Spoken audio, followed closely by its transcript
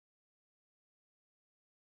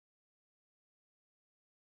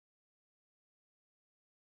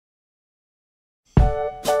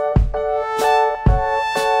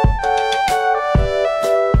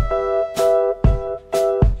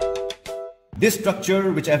This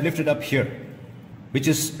structure which I have lifted up here, which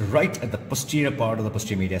is right at the posterior part of the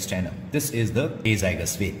posterior mediastinum, this is the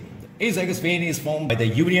azygos vein. The azygos vein is formed by the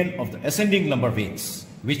union of the ascending lumbar veins,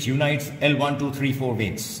 which unites L1, 2, 3, 4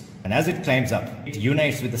 veins. And as it climbs up, it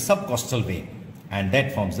unites with the subcostal vein, and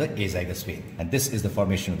that forms the azygos vein. And this is the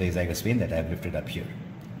formation of the azygos vein that I have lifted up here.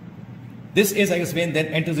 This azygos vein then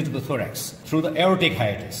enters into the thorax through the aortic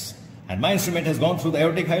hiatus. And my instrument has gone through the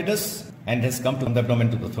aortic hiatus and has come to the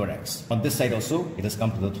abdomen to the thorax. On this side also, it has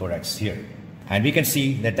come to the thorax here. And we can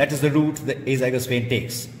see that that is the route the azygos vein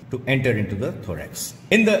takes to enter into the thorax.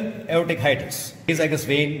 In the aortic hiatus, azygos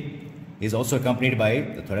vein is also accompanied by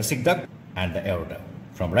the thoracic duct and the aorta.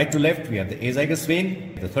 From right to left, we have the azygos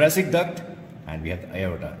vein, the thoracic duct, and we have the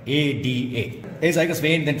aorta, ADA. Azygos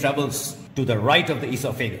vein then travels to the right of the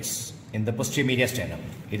esophagus in the posterior mediastinum.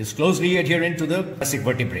 It is closely adherent to the thoracic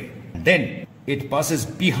vertebrae. And then it passes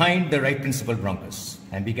behind the right principal bronchus.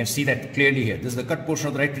 And we can see that clearly here. This is the cut portion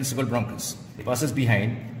of the right principal bronchus. It passes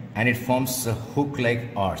behind and it forms a hook-like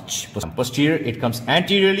arch. From posterior, it comes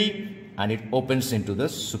anteriorly and it opens into the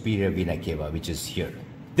superior vena cava, which is here.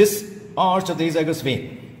 This arch of the azygos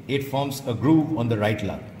vein, it forms a groove on the right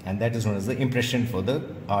lung, and that is known as the impression for the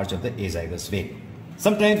arch of the azygos vein.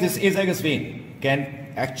 Sometimes this azygos vein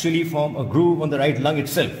can actually form a groove on the right lung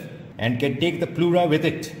itself and can take the pleura with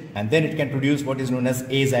it, and then it can produce what is known as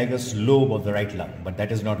Azygos lobe of the right lung, but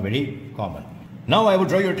that is not very common. Now I would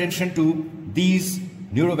draw your attention to these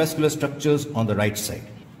neurovascular structures on the right side.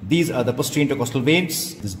 These are the posterior intercostal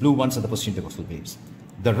veins. These blue ones are the posterior intercostal veins.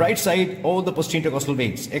 The right side, all the posterior intercostal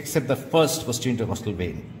veins, except the first posterior intercostal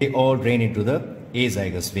vein, they all drain into the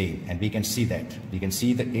azygos vein, and we can see that. We can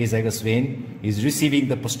see the azygos vein is receiving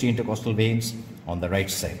the posterior intercostal veins on the right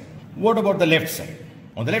side. What about the left side?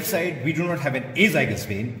 On the left side, we do not have an azygos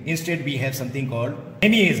vein. Instead, we have something called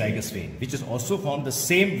hemiazygos vein, which is also formed the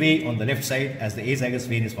same way on the left side as the azygos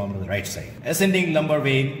vein is formed on the right side. Ascending lumbar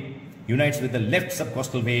vein unites with the left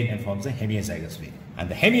subcostal vein and forms a hemiazygos vein. And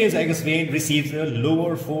the hemiazygos vein receives the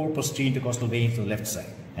lower 4 posterior intercostal veins on the left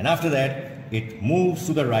side. And after that, it moves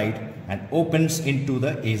to the right and opens into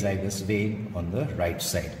the azygos vein on the right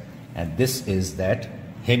side. And this is that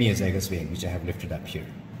hemiazygos vein which I have lifted up here.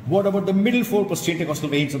 What about the middle 4 posterior intercostal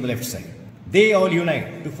veins on the left side? They all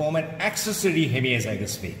unite to form an accessory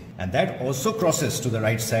hemiazygos vein. And that also crosses to the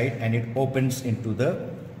right side and it opens into the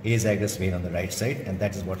azygos vein on the right side, and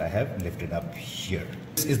that is what I have lifted up here.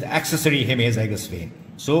 This is the accessory hemiazygos vein.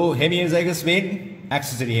 So hemiazygos vein,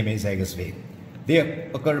 accessory hemiazygos vein. They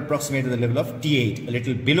occur approximately at the level of T8, a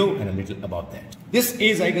little below and a little above that. This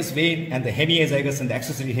azygos vein and the hemiazygos and the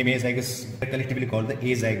accessory hemiazygos are collectively called the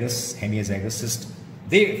azygos hemiazygos system.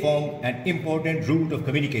 They form an important route of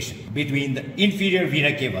communication between the inferior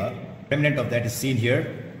vena cava, remnant of that is seen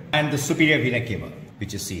here, and the superior vena cava,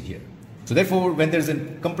 which is seen here. So therefore, when there is a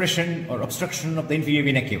compression or obstruction of the inferior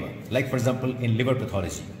vena cava, like for example in liver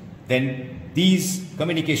pathology, then these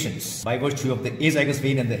communications by virtue of the azygos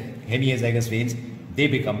vein and the hemiazygos veins, they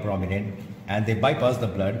become prominent and they bypass the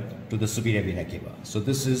blood to the superior vena cava. So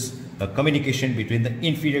this is a communication between the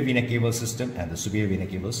inferior vena cava system and the superior vena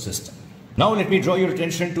cava system. Now let me draw your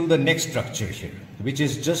attention to the next structure here, which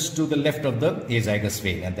is just to the left of the azygos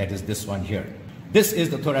vein, and that is this one here. This is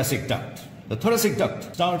the thoracic duct. The thoracic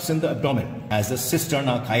duct starts in the abdomen as the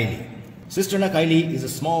cisterna chyli. Cisterna chyli is a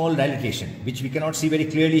small dilatation which we cannot see very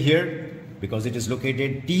clearly here because it is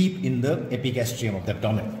located deep in the epigastrium of the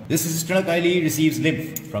abdomen. This cisterna chyli receives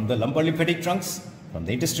lymph from the lumbar lymphatic trunks, from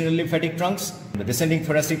the intestinal lymphatic trunks, the descending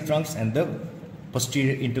thoracic trunks, and the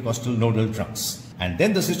posterior intercostal nodal trunks. And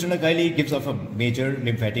then the cisterna chyli gives off a major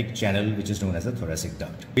lymphatic channel which is known as the thoracic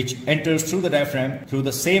duct, which enters through the diaphragm through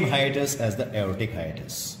the same hiatus as the aortic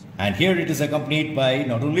hiatus. And here it is accompanied by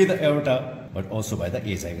not only the aorta but also by the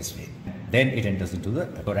azygos vein. Then it enters into the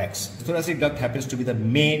thorax. The thoracic duct happens to be the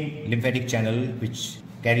main lymphatic channel which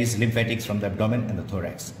carries lymphatics from the abdomen and the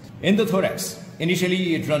thorax. In the thorax,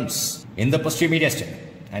 initially it runs in the posterior mediastinum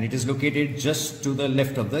and it is located just to the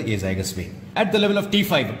left of the azygos vein. At the level of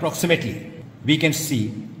T5 approximately, we can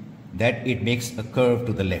see that it makes a curve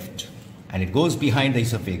to the left and it goes behind the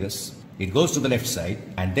esophagus. It goes to the left side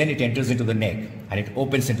and then it enters into the neck and it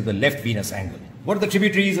opens into the left venous angle. What are the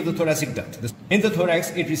tributaries of the thoracic duct? In the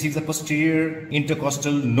thorax, it receives the posterior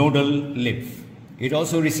intercostal nodal lymph. It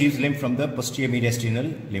also receives lymph from the posterior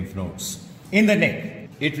mediastinal lymph nodes. In the neck,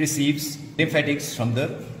 it receives lymphatics from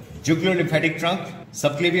the jugular lymphatic trunk,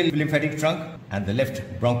 subclavian lymphatic trunk, and the left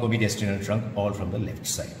bronchomediastinal trunk, all from the left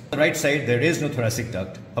side. On the right side, there is no thoracic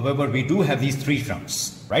duct. However, we do have these 3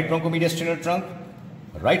 trunks: right bronchomediastinal trunk,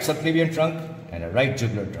 a right subclavian trunk, and a right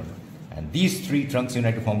jugular trunk. And these three trunks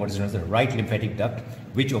unite to form what is known as the right lymphatic duct,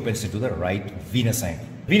 which opens into the right venous angle.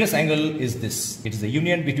 Venous angle is this. It is the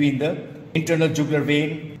union between the internal jugular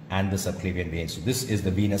vein and the subclavian vein. So this is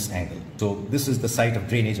the venous angle. So this is the site of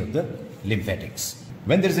drainage of the lymphatics.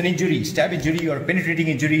 When there is an injury, stab injury or penetrating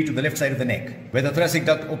injury to the left side of the neck, where the thoracic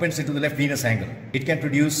duct opens into the left venous angle, it can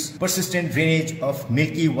produce persistent drainage of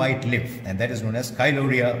milky white lymph, and that is known as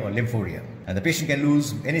chylorrhea or lymphorrhea. And the patient can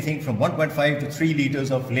lose anything from 1.5 to 3 liters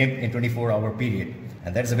of lymph in 24-hour period.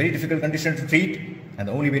 And that is a very difficult condition to treat, and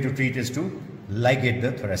the only way to treat is to ligate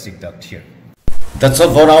the thoracic duct here. That's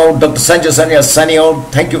all for now. Dr. Sanjoy Sanyal signing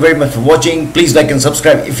out. Thank you very much for watching. Please like and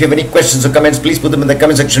subscribe. If you have any questions or comments, please put them in the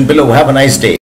comment section below. Have a nice day.